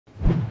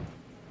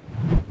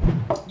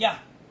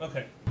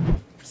Okay.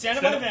 Stand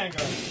up on the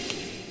Vanguard.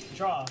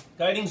 Draw.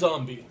 Guiding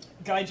zombie.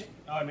 Guide.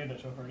 Oh, I made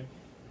that joke already.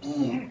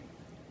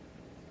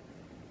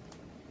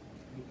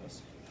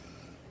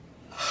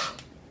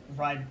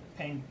 Ride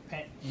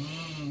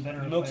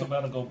better. Milk's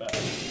about to go bad.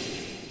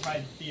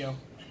 Ride Theo. And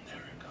there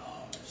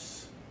it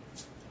goes.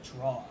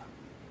 Draw.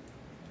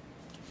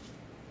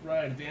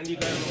 Right, Dandy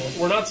guy roll.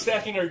 We're not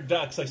stacking our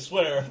ducks, I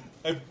swear.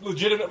 I've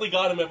legitimately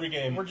got him every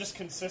game. We're just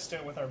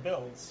consistent with our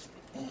builds.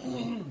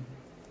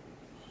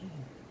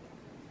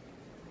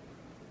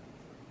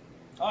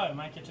 Oh, I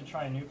might get to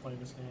try a new play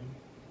this game.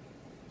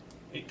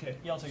 8K.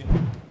 Yeah, I'll take it.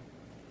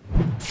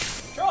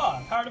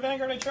 Draw! Power to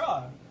Vanguard, I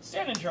draw.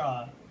 Stand and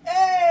draw.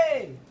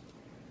 Hey!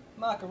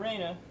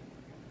 Macarena.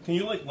 Can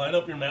you, like, line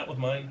up your mat with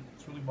mine?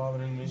 It's really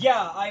bothering me.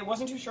 Yeah, I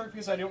wasn't too sure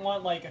because I didn't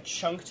want, like, a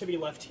chunk to be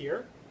left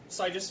here.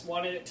 So I just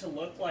wanted it to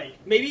look like...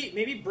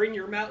 Maybe bring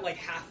your mat, like,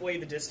 halfway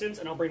the distance,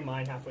 and I'll bring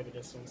mine halfway the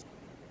distance.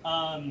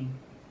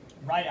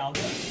 Ride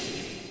Alga.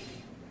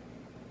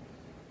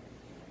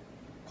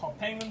 Call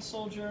Penguin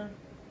Soldier.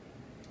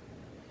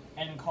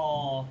 And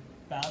call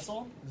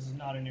Basil. This is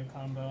not a new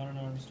combo, I don't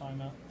know what I'm just talking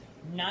about.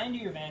 9 to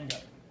your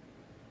Vanguard.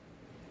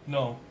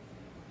 No.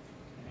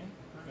 Okay,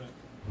 perfect.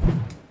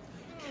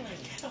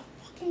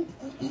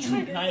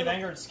 9 to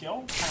Vanguard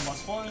skill. Time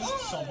plus 1.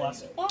 Soul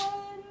Blast 1.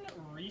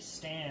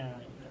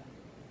 Restand.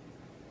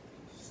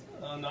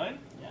 9?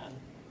 Yeah.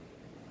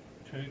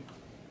 Okay.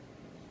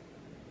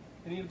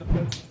 I need a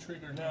defensive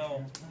trigger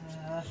now.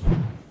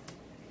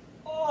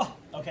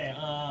 Okay,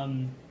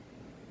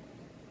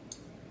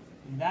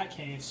 in that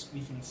case,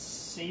 we can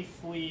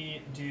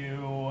safely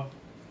do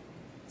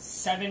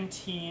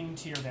 17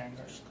 to your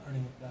Vanguard.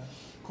 Starting with that.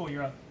 Cool,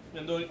 you're up.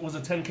 And though it was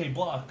a 10K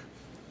block,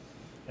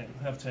 I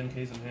don't have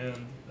 10Ks in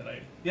hand that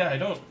I... Yeah, I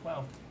don't.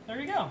 Wow. There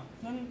you go.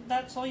 Then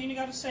that's all you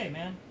gotta say,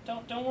 man.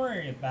 Don't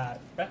worry about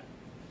it.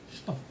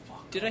 Shut the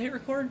fuck. Did I hit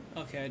record?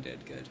 Okay, I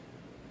did. Good.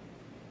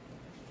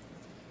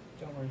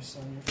 Don't worry,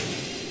 son. You're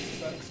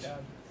fine. Thanks,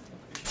 Dad.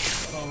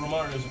 Oh,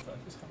 Romario's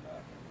effect. Just come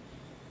back.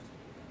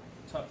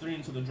 Top 3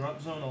 into the drop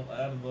zone. I'll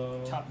add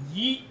the... Top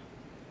yeet.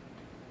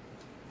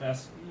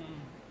 Best.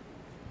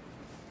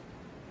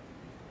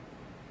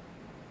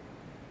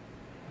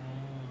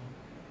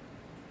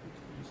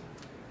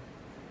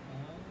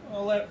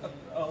 I'll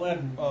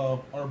add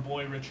our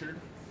boy Richard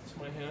to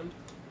my hand.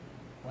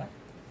 What?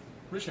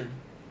 Richard.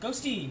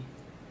 Ghosty.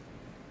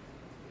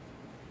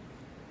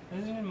 That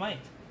isn't even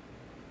Mike.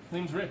 His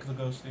name's Rick, the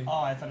ghosty.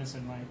 Oh, I thought it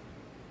said Mike.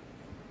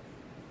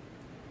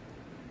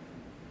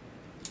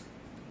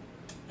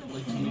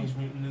 Like Teenage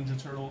Mutant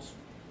Ninja Turtles.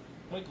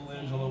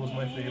 Michelangelo was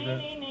my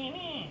favorite.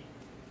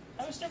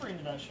 I was never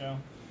into that show.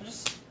 I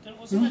just I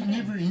wasn't was my thing.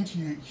 never into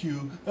it,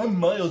 Hugh. I'm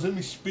Miles. I'm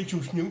a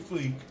special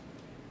snowflake.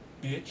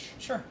 Bitch.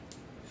 Sure.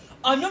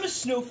 I'm not a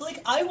snowflake.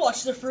 I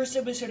watched the first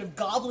episode of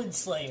Goblin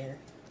Slayer.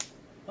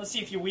 Let's see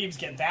if you weebs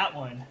get that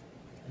one.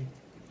 I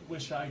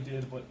wish I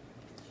did, but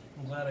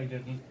I'm glad I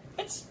didn't.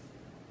 It's...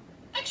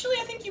 Actually,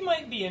 I think you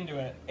might be into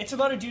it. It's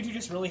about a dude who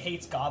just really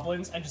hates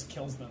goblins and just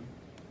kills them.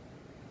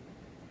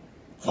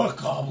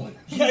 Fuck Goblin.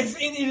 Yes,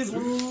 it is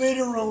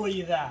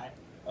literally that.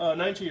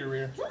 9 to your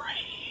rear.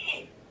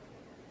 Why?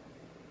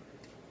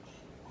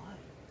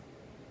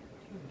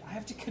 Dude, I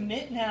have to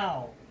commit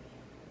now.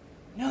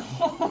 No,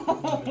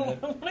 I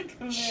want to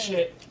commit.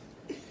 Shit.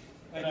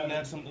 I didn't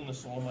add something to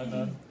soul, my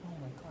bad. Oh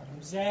my god,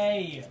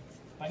 Jose.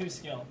 By whose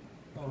skill?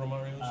 Oh,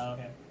 Romario's. Oh,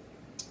 okay.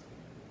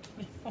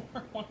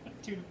 24, 1,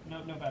 2,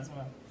 no pass, no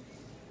pass.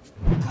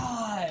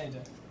 God.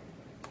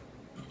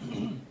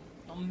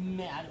 I'm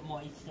mad at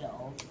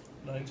myself.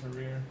 9 to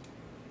rear.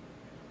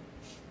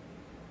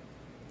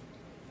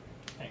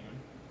 Penguin.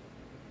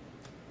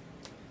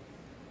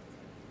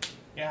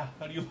 Yeah,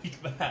 how do you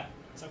like that?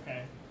 It's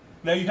okay.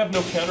 Now you have no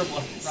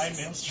counterblocks. Ride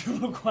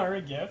Maelstrom, acquire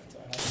a gift.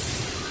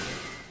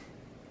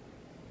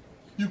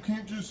 You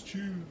can't just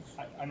choose.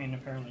 I mean,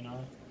 apparently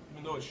not.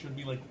 Even though it should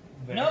be, like,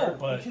 there, No,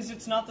 but... because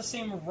it's not the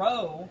same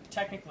row,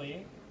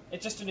 technically.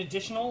 It's just an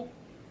additional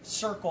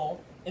circle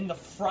in the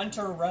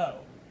fronter row.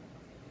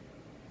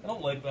 I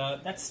don't like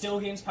that. That still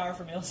gains power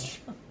for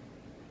Maelstrom.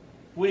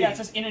 Wait. Yeah, it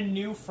says in a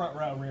new front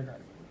row rear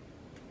guard.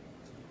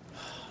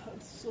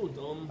 That's so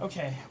dumb.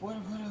 Okay, what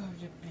are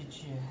the bitch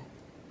here?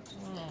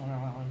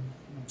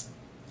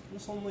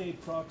 This only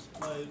procs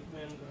by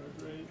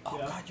Vanguard, right? Oh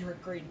yeah. god, you're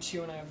at grade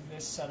 2 and I have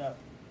this set up.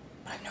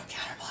 But I have no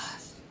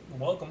counterblast. You're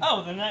welcome.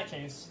 Oh, then in that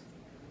case...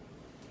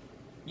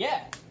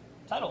 Yeah,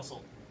 Tidal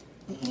Assault.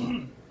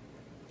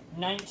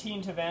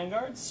 19 to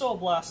Vanguard, Soul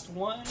Blast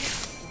 1,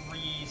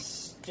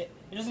 It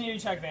doesn't need to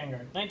attack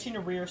Vanguard. 19 to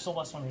rear, Soul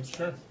Blast 1, reset.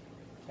 Sure.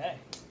 Okay.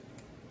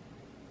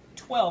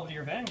 12 to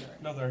your Vanguard.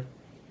 Another.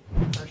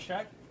 First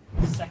check,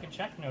 second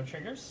check, no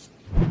triggers.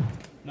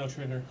 No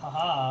trigger.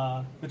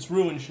 Haha. It's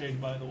Ruin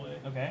Shade, by the way.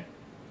 Okay.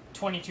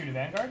 22 to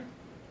Vanguard.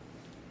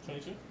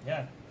 22?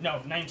 Yeah.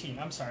 No, 19.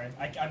 I'm sorry.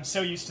 I'm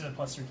so used to the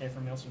plus 3k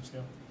from Maelstrom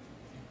skill.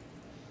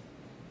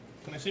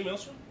 Can I see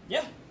Maelstrom?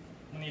 Yeah.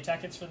 When the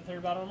attack hits for the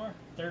third battle or more.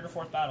 Third or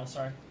fourth battle,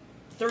 sorry.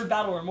 Third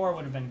battle or more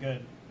would have been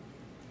good.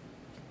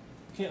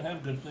 Can't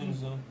have good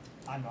things, though.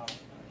 I'm not.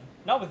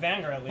 Not with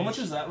Vanguard, at least. How much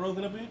is that row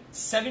gonna be?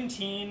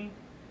 17.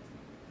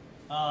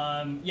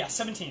 Yeah,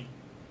 17.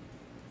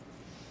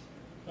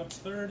 That's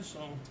third, so...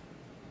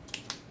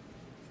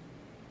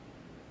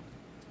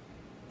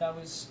 That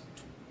was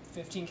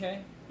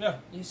 15k? Yeah.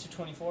 Used to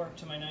 24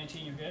 to my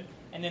 19, you're good.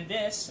 And then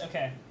this,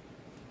 okay.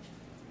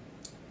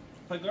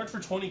 If I guard for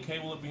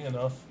 20k, will it be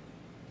enough?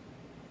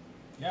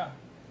 Yeah.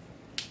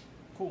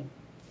 Cool.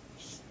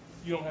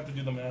 You don't have to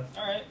do the math.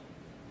 Alright.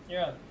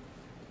 You're up.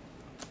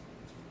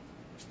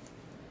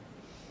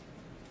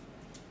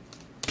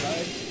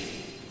 Ride.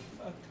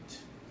 Fucked.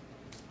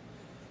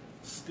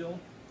 Skill.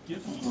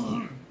 Gift.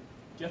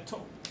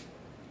 Ghetto.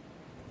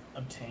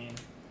 Obtain.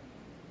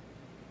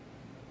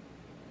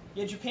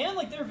 Yeah, Japan,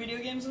 like their video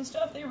games and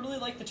stuff, they really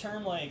like the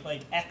term like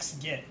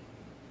X-Git.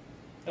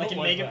 Like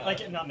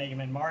in not Mega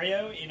Man,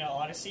 Mario,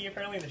 Odyssey,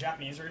 apparently in the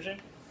Japanese version,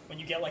 when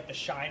you get like the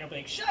shine, it'll be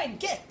like Shine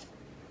Get!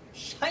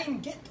 Shine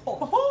Get!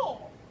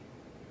 Oh!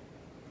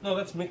 No,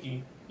 that's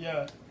Mickey.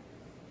 Yeah.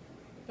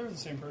 They were the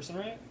same person,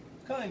 right?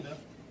 Kinda.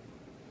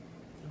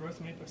 They're both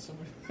made by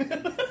somebody.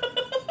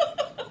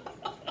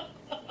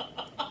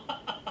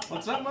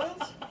 What's that,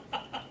 Miles?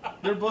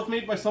 They're both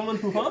made by someone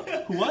who, huh?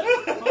 Who what?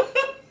 Huh?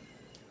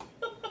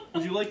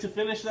 Would you like to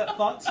finish that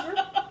thought, sir?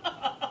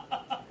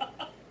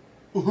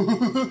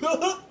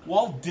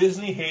 Walt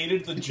Disney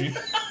hated the Jews.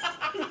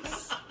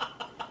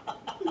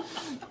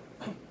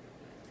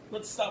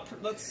 Let's stop.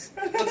 Let's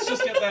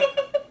just get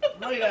that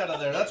right out of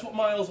there. That's what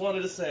Miles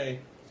wanted to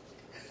say.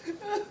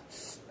 That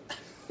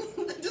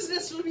doesn't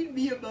necessarily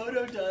mean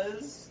Miyamoto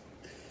does.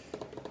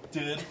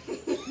 Did.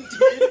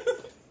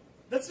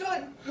 That's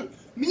not...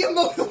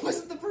 Miyamoto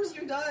wasn't the person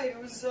who died. It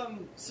was,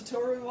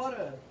 Satoru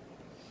Iwata.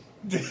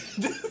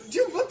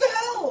 Dude, what the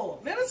hell?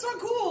 Man, that's not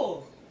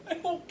cool. I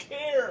don't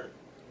care.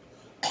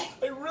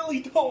 I really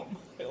don't,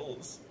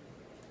 Miles.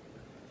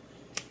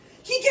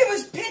 He gave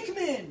us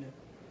Pikmin!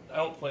 I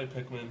don't play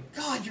Pikmin.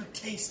 God, you're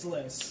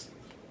tasteless.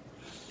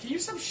 Can you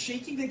stop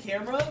shaking the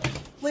camera?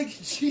 Like,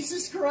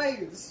 Jesus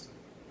Christ.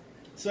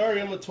 Sorry,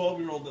 I'm a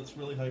 12-year-old that's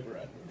really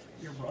hyperactive.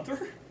 Your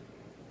brother?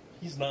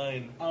 He's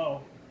 9.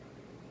 Oh.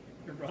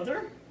 Your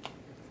brother?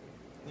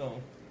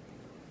 No.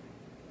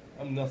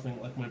 I'm nothing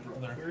like my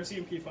brother. Where is he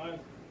in P5? I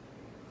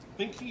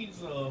think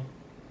he's,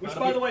 Which,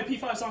 by the way,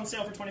 P5's on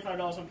sale for $25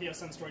 on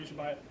PSN store. You should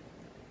buy it.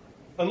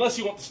 Unless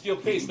you want the steel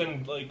case,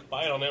 then, like,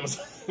 buy it on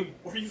Amazon.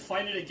 Or you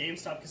find it at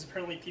GameStop, because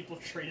apparently people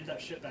traded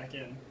that shit back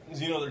in. Because,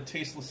 they're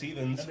tasteless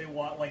heathens. And they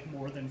want, like,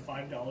 more than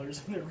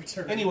 $5 in their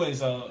return.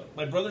 Anyways,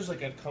 my brother's,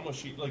 like, at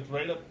Kamoshida, like,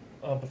 right up,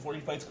 before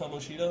he fights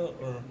Kamoshida,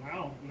 or...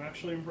 Wow, I'm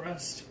actually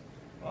impressed.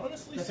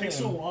 Honestly, That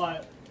takes a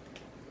lot.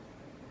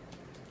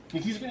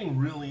 Like, he's getting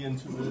really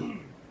into it.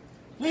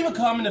 Leave a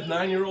comment if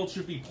 9-year-olds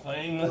should be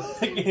playing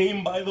the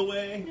game, by the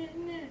way.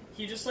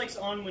 He just likes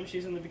on when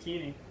she's in the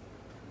bikini.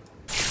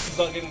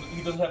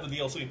 He doesn't have the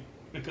DLC,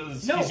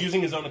 because he's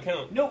using his own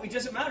account. No, it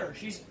doesn't matter.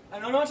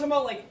 I'm not talking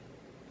about, like,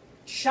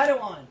 Shadow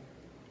On.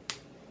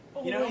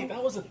 Oh, right,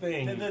 that was a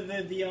thing.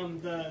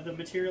 The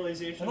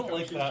materialization. I don't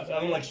like that. I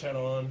don't like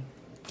Shadow On.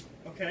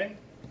 Okay.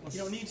 You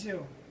don't need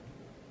to.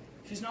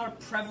 She's not a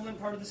prevalent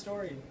part of the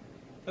story.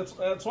 That's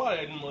why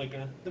I didn't like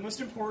her. The most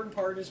important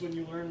part is when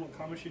you learn what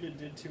Kamoshida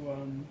did to,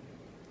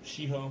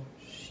 Shiho.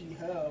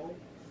 Shiho.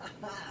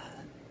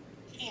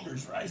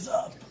 Gamers, rise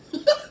up!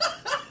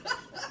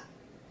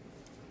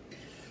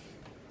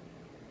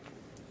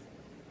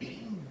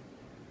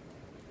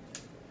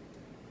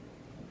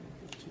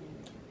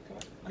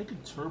 I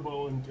could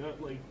turbo and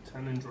get like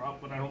 10 and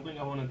drop, but I don't think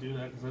I want to do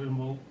that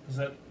because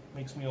that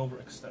makes me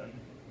overextend.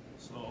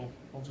 So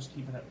I'll just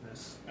keep it at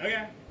this.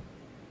 Okay.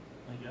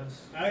 I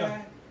guess. Okay.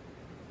 Yeah.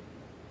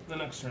 The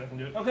next turn I can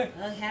do it. Okay.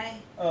 Okay.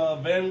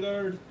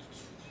 Vanguard.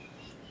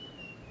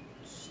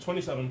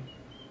 27.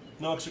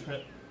 No extra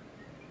crit.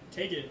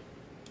 Take it.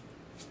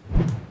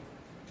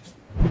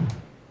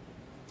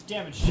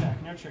 Damage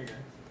check, no trigger.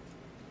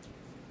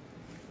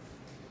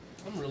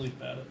 I'm really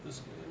bad at this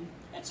game.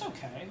 It's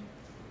okay.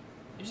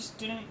 I just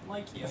didn't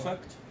like you.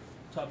 Effect.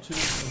 Top 2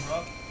 is the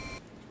drop.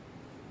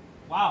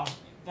 Wow,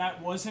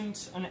 that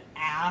wasn't an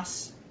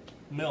ass.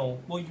 Mill.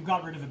 Well, you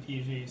got rid of a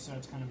PG, so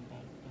it's kind of a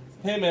bad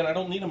thing. Hey man, I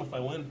don't need him if I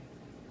win.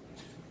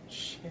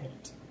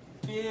 Shit.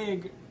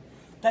 Big.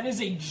 That is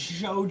a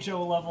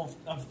JoJo level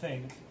of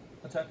think.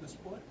 Attack this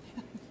boy?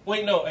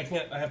 Wait, no, I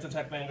can't. I have to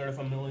attack Vanguard if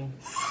I'm milling.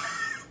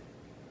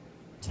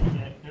 Take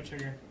it, no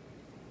trigger.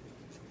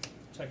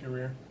 Check your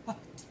rear.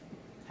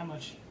 How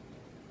much?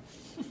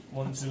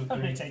 1, 2, I'm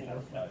gonna 3, take 4,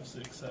 that. 5,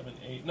 6, 7,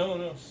 8.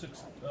 No,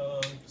 6.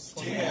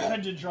 Yeah, I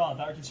did draw.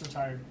 That gets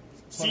retired.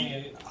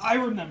 28. See, I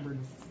remembered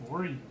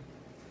for you.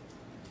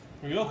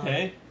 Are you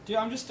okay? Dude,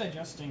 I'm just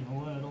digesting a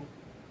little.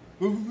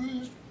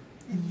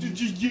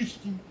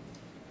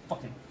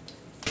 Fucking.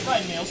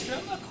 Right,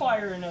 Maelstrom,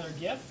 acquire another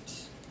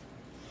gift.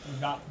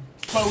 We've got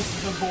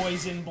both the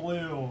boys in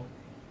blue.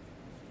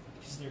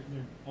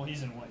 Well,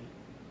 he's in white.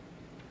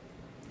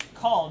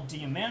 Call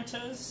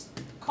Diamantas.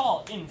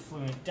 Call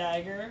Influent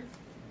Dagger.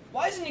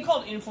 Why isn't he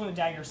called Influent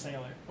Dagger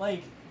Sailor?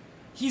 Like,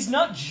 he's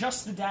not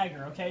just the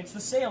dagger, okay? It's the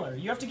sailor.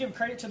 You have to give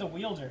credit to the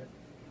wielder.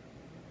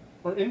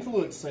 Or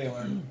Influence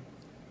Sailor.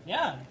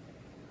 Yeah.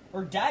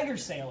 Or Dagger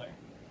Sailor.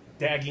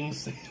 Dagging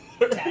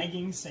Sailor.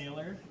 Dagging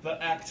Sailor.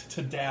 The act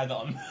to dag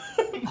on.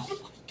 Oh my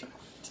god.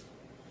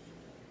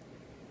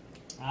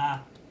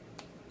 Ah.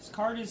 This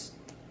card is...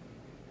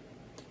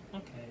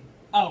 Okay.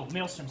 Oh,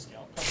 Maelstrom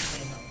Scale. Plus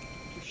you're getting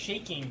You're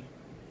shaking.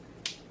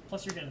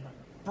 Plus you're getting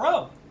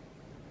Bro!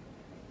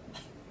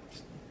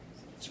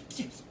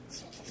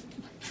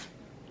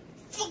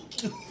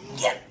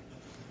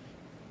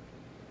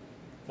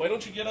 Why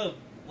don't you get a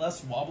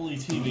less wobbly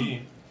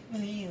TV?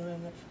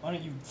 Why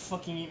don't you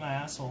fucking eat my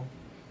asshole?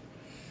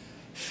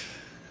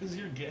 Because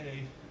you're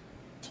gay.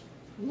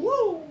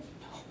 Woo!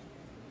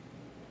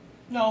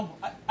 No,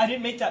 I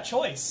didn't make that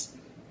choice.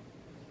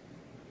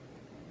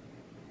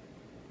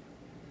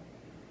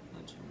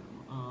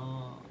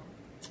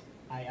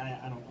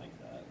 I don't like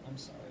that. I'm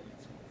sorry.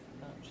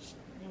 I'm just...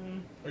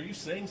 Are you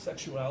saying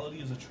sexuality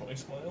is a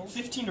choice, Miles?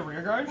 15 to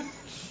rear guard.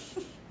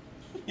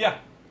 Yeah.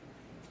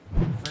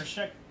 First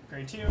check,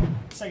 grade 2.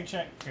 Second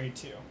check, grade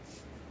 2.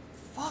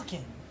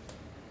 Fucking...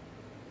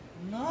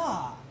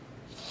 Nah.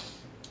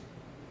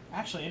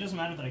 Actually, it doesn't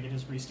matter that I get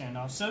his re-stand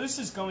off. So this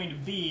is going to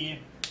be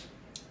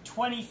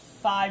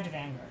 25 to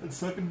Vanguard. And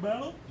second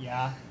battle?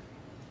 Yeah.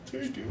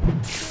 Take it.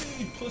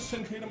 Hey, plus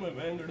 10k to my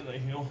Vanguard and I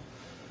heal.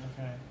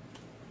 Okay.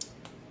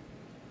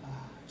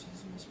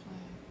 Just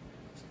misplay.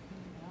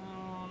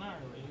 No, not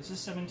really. This is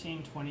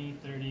 17, 20,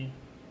 30.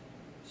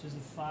 This is the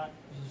 5.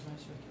 This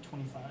is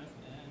 25, and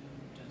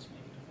it does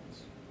make a difference.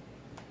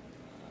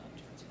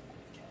 Defense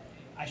 5k.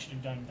 I should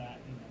have done that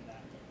and then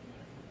that, but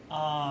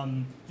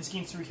whatever. This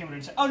gains 3k when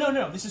it attacks. Oh,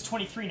 no, this is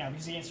 23 now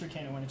because he gains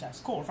 3k when it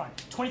attacks. Cool, we're fine.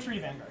 23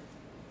 to Vanguard.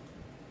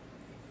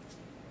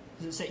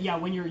 Does it say, yeah,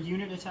 when your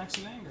unit attacks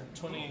a Vanguard?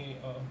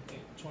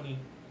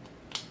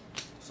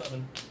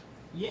 27.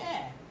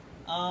 Yeah.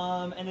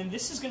 And then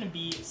this is going to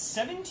be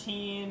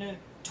 17,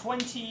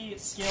 20,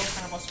 scale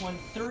kind of plus 1,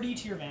 30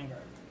 to your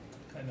Vanguard.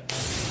 Kind of.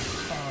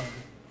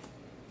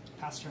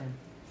 Pass turn.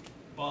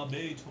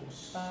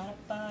 Barbados.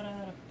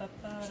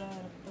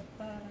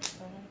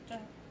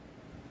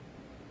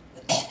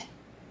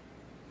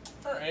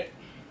 Alright.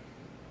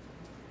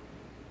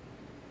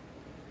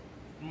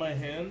 My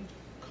hand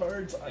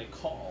cards I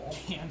call.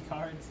 Hand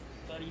cards.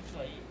 Buddy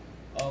fight.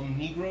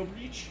 Negro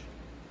Breach.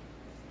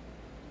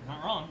 You're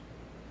not wrong.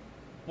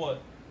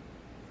 What?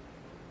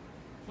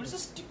 What does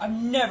this do? I've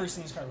never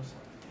seen this card before.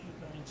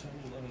 8, 9, 10,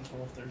 11,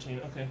 12, 13.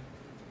 Okay.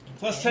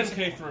 Plus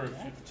 10k for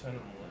 10 or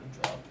more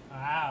drop.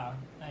 Ah,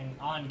 and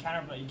on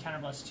counter, but you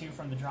counterblast 2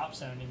 from the drop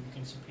zone, and you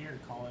can superior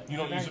call it. You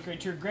don't use it.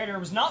 Grade 2 or greater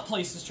was not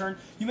placed this turn.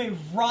 You may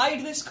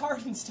ride this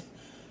card instead.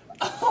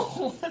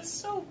 Oh, that's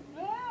so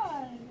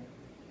bad.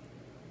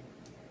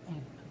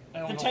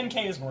 The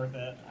 10k is worth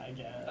it, I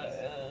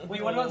guess.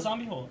 Wait, what about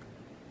Zombie Hulk?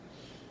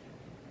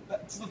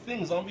 That's the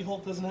thing. Zombie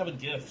Hulk doesn't have a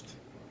gift.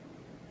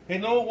 Hey,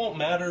 no, it won't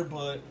matter,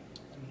 but.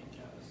 I mean, it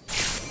does.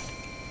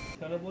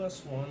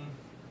 Counterblast 1.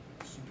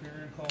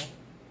 Superior call.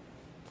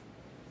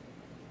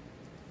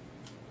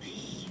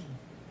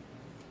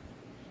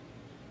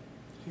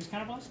 Who's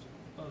counterblast?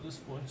 Oh, this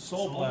boy.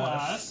 Soul Blast.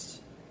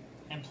 Blast.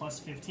 And plus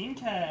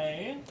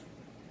 15k.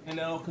 And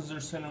now, because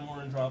there's 10 or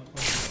more in drop,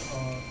 plus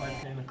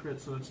 5k in a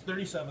crit, so it's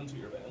 37 to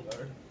your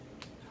Vanguard.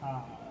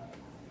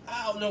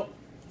 Ow, no.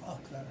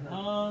 Fuck, that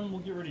hurt. We'll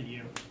get rid of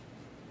you.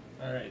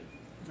 Alright.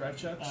 Drive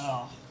checks.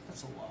 Oh,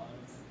 that's a lot of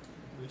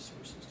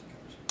resources to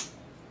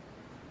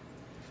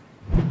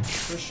cover.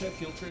 First check,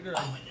 heal trigger.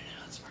 Oh, no,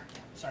 that's smart.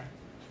 Sorry.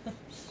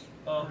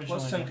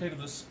 Plus 10k to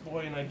this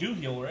boy, and I do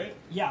heal, right?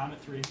 Yeah, I'm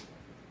at 3.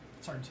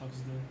 It's hard to tell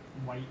because the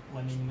white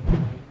blending with the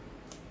white.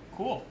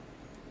 Cool.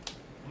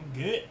 I'm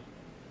good.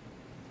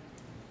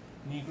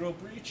 Negro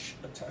Breach,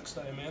 attacks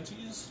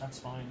Diamantes. That's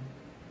fine.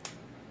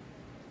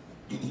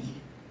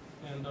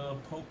 And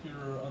poke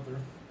your other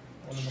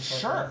one in the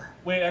front. Sure.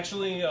 Wait,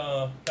 actually,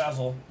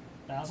 Basil.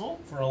 Basil?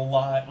 For a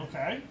lot.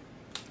 Okay.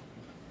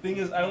 Thing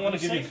is, I don't want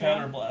to give you Safe,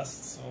 counter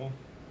blasts, so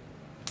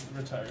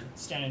retired.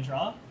 Stand and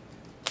draw.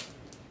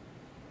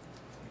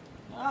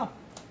 Oh.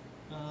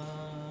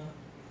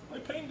 My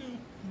Pengu.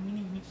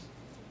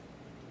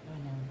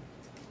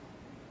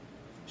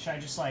 Should I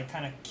just like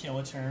kind of kill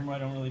a turn where I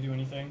don't really do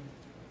anything?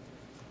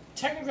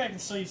 Technically, I can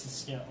still use the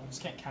skill. I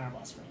just can't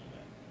counterblast for any of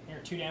it. You're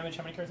at 2 damage.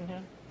 How many cards in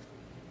hand?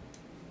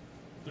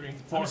 3,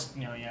 4.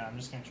 No, yeah, I'm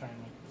just gonna try and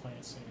like play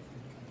it safe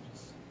and kind of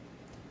just.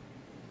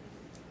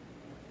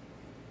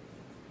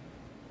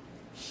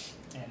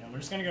 Yeah, no, we're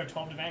just gonna go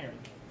 12 to Vanguard.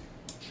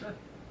 Sure.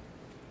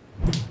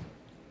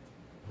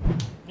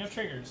 No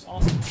triggers.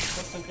 Awesome.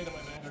 Plus 10k to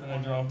my Vanguard and I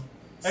draw.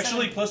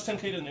 Actually, plus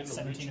 10k to Negro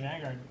 17 Breach. to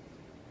Vanguard.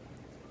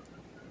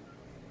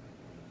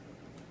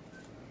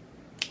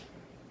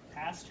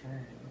 Pass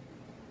turn.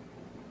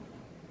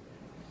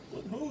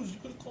 What hose? You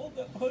could have called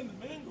that behind the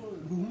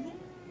Vanguard.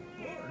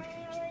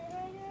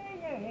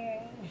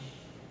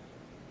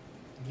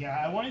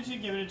 Yeah, I wanted to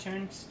give it a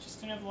turn.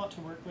 Just didn't have a lot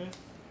to work with.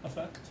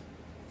 Effect.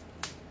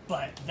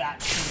 But that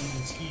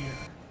turn is here.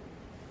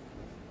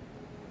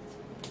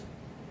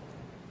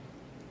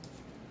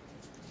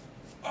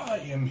 I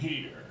am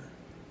here.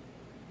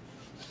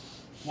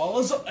 While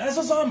as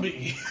a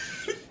zombie,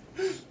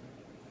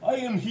 I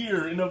am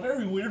here in a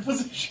very weird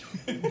position.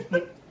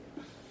 God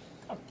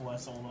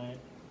bless All Might.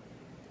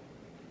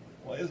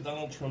 Why is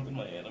Donald Trump in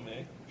my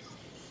anime?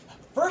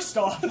 First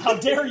off, how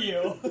dare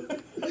you?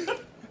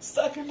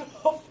 Second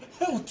off,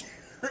 how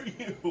dare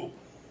you?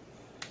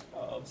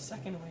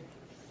 Second away,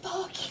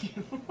 fuck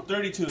you.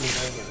 32 the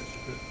Vanguard.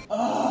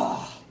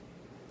 Ugh.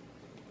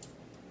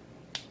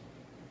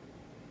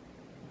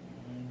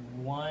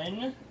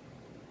 1.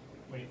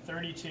 Wait,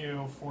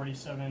 32,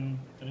 47.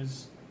 That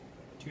is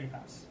 2 to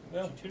pass.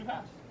 Yeah. 2 to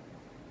pass.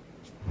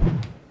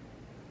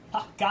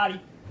 Ha, got it.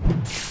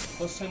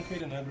 Plus 10k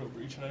to aggro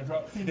breach, and I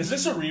drop. Is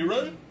this a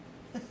rerun?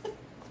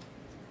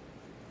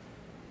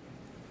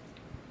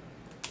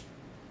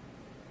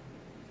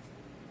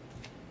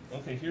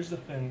 Okay, here's the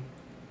thing.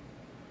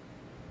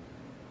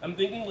 I'm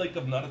thinking like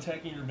of not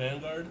attacking your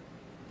Vanguard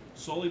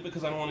solely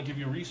because I don't want to give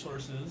you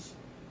resources.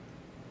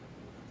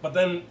 But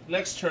then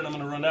next turn I'm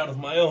going to run out of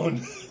my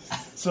own.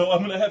 So I'm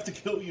going to have to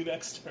kill you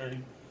next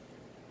turn.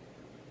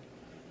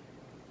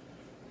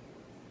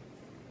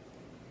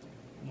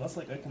 Unless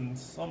like I can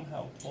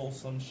somehow pull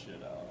some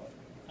shit out.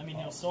 I mean,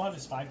 he'll still have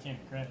his 5 cannon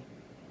crit.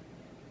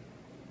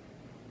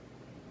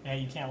 Yeah,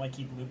 you can't like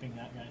keep looping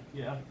that guy.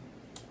 Yeah.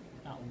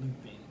 Not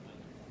looping, but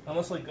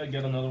Unless like I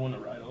get another one to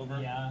ride over.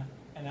 yeah,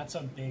 and that's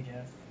a big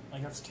if.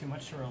 Like that's too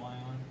much to rely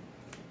on.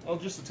 I'll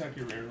just attack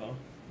your rear though.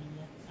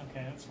 Yeah.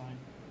 Okay, that's fine.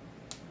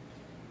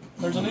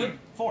 There's an in.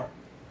 4.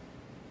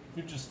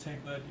 You just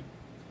take that.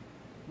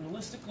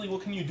 Realistically,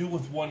 what can you do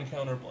with 1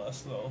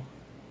 counterblast though?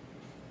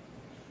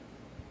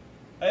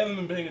 I haven't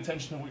been paying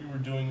attention to what you were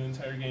doing the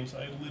entire game, so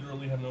I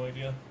literally have no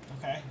idea.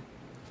 Okay.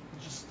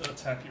 Just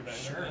attack your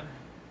Vanguard.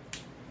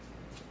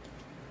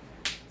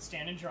 Sure.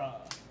 Stand and draw.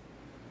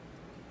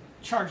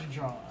 Charge and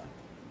draw.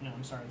 No,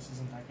 I'm sorry, this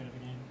isn't that good of a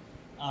game.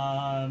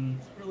 I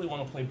really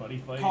want to play Buddy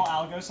Fight. Call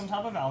Algos on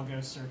top of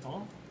Algos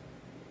Circle.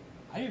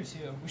 I do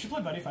too. We should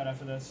play Buddy Fight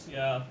after this.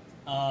 Yeah.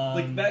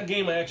 Like, that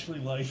game I actually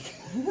like.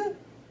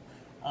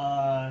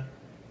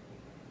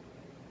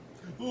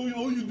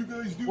 All you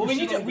guys do. Well, we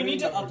need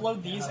to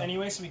upload these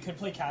anyway, so we could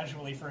play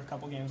casually for a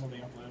couple games while they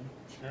upload.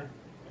 Sure.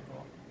 Okay,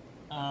 cool.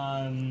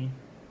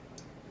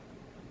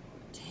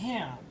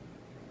 Damn.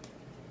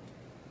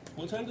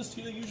 What time does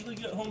Tia usually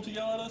get home to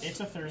yell at us? It's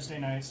a Thursday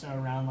night, so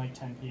around like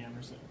 10 p.m.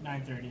 or so,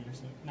 9:30 or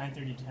so,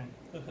 9:30 to 10.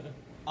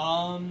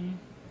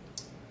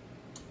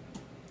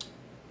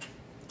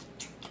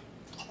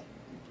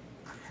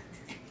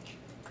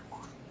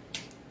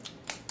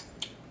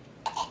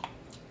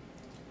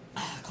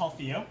 Call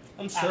Theo.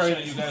 I'm sorry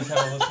that you guys had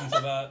to listen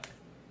to that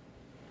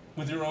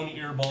with your own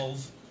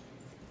earballs.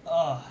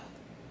 I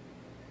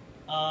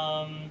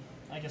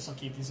guess I'll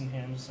keep these in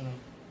hand just so.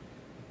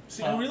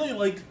 See, I really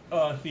like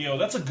Theo.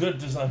 That's a good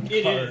design card.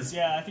 It is,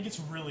 yeah. I think it's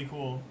really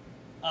cool.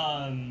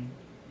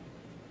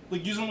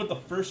 Like, use them with the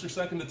first or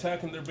second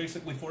attack, and they're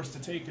basically forced to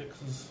take it,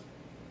 because...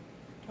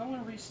 Do I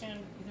want to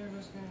restand either of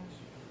those guys?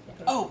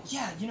 Okay. Oh,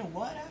 yeah, you know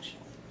what, actually?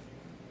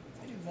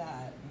 If I do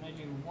that, and I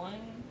do 1,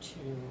 2,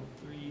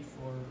 3,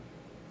 4,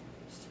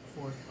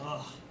 4...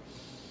 Ugh.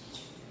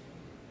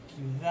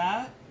 Do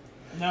that.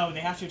 No, they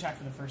have to attack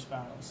for the first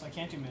battle, so I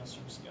can't do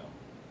Maelstrom's skill.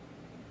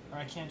 Or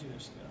I can't do their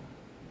skill.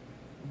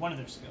 One of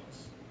their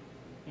skills.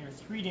 Here,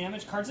 3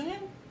 damage. Cards in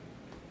hand?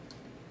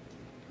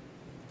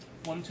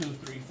 1, 2,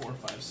 3, 4,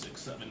 5,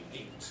 6, 7,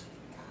 8.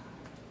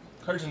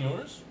 Cards in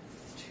yours?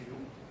 2.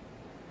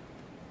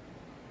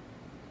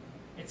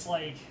 It's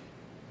like...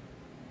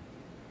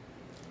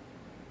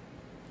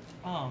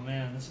 Oh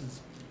man, this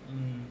is...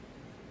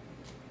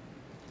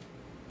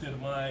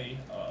 Did my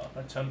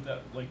attempt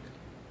at, like,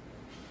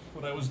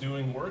 what I was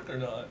doing work or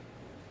not?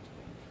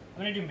 I'm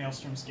gonna do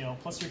Maelstrom skill,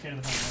 plus your K to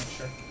the final.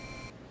 Sure.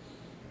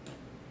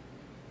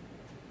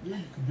 Yeah,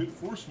 you can hit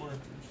force markers.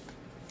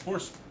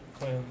 Force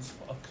clans,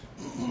 fuck.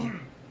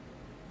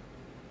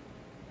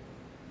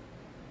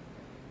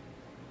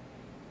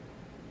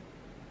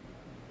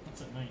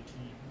 That's at 19.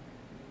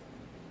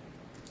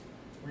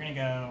 We're gonna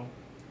go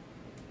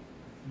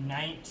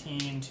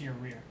 19 to your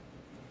rear.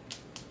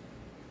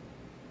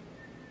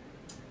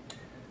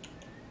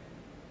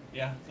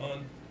 Yeah,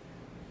 gone.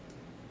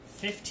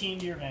 15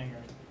 to your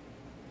Vanguard.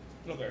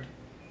 No guard.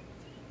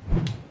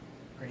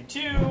 Grade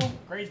 2,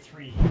 grade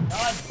 3. God.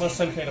 Plus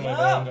 10k to my No!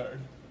 Vanguard.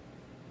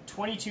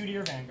 22 to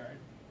your Vanguard.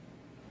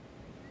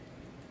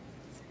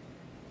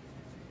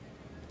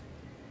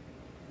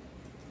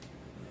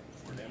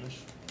 For damage.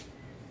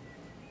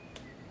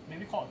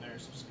 Maybe call it there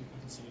so just people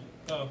can see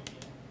it. Oh.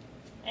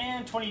 Yeah.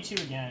 And 22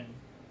 again.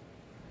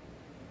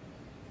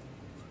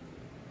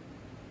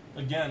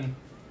 Again,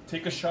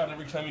 take a shot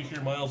every time you hear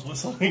Miles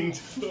whistling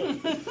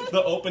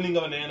the opening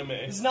of an anime.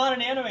 It's not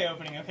an anime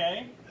opening,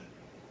 okay?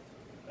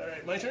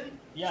 Alright, my turn?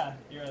 Yeah,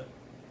 you're up.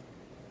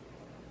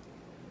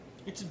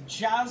 It's a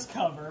jazz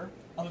cover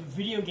of a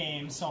video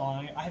game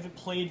song I haven't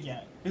played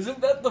yet. Isn't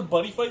that the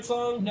Buddy Fight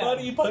song? No.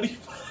 Buddy Fight.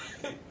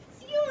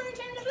 It's your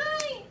turn to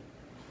fight!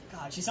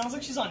 God, she sounds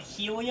like she's on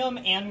helium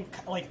and,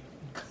 like,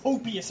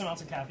 copious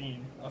amounts of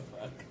caffeine.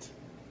 Effect.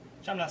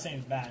 Which I'm not saying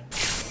is bad.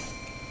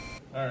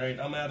 Alright,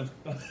 I'm out of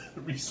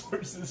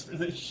resources for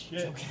this shit.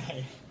 It's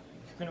okay.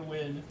 You're gonna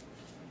win.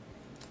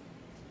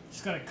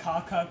 Just gotta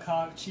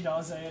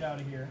Chidaze it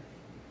out of here.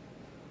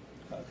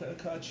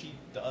 Chidaze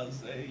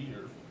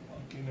your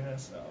fucking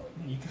ass out.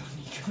 Nico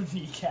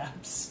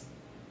kneecaps.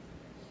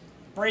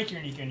 Break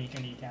your Nico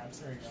kneecaps.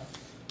 There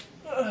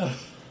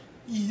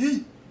you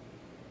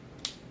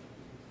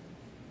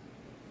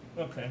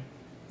go. Okay.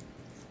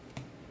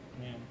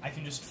 Man, I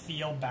can just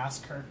feel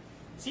Basskirk.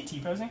 Is he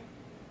T-posing?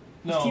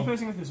 No. He's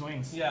T-posing with his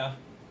wings. Yeah.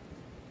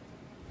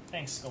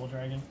 Thanks, Skull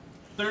Dragon.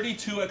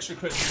 32 extra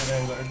crit for your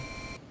Vanguard.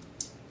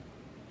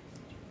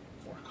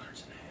 4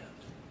 cards in hand.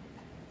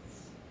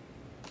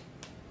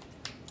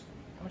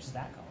 How much does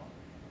that cost?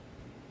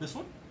 This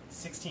one?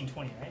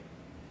 1620, right?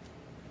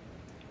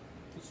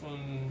 This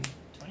one...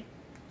 20?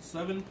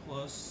 7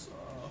 plus...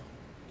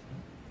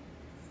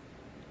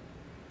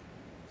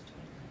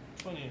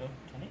 20, yeah.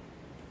 20?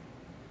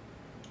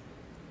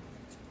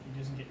 He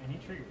doesn't get any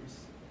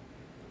triggers.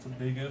 It's a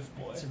big if,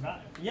 boy.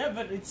 Survive. Yeah,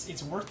 but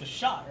it's worth a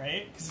shot,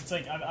 right? Because it's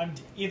like I'm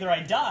either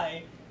I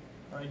die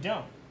or I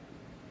don't.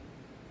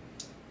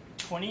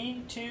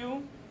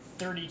 22,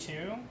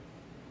 32,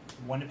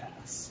 1 to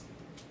pass.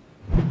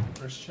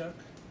 First check.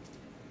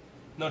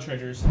 No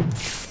triggers.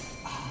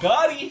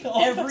 Gotti!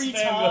 Oh, Every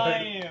that's Vanguard.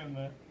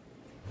 time.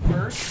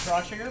 First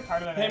draw trigger,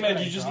 part of my Hey Vanguard, man,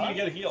 I you just draw. need to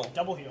get a heal.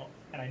 Double heal,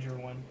 and I drew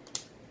 1.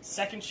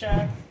 Second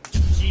check,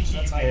 GG,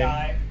 That's my game.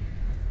 guy.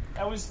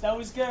 That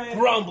was good.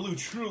 Granblue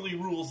truly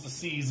rules the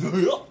seas.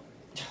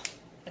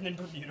 And then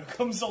Bermuda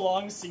comes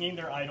along singing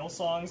their idol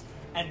songs,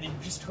 and they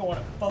just go on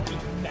a fucking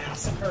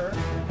massacre.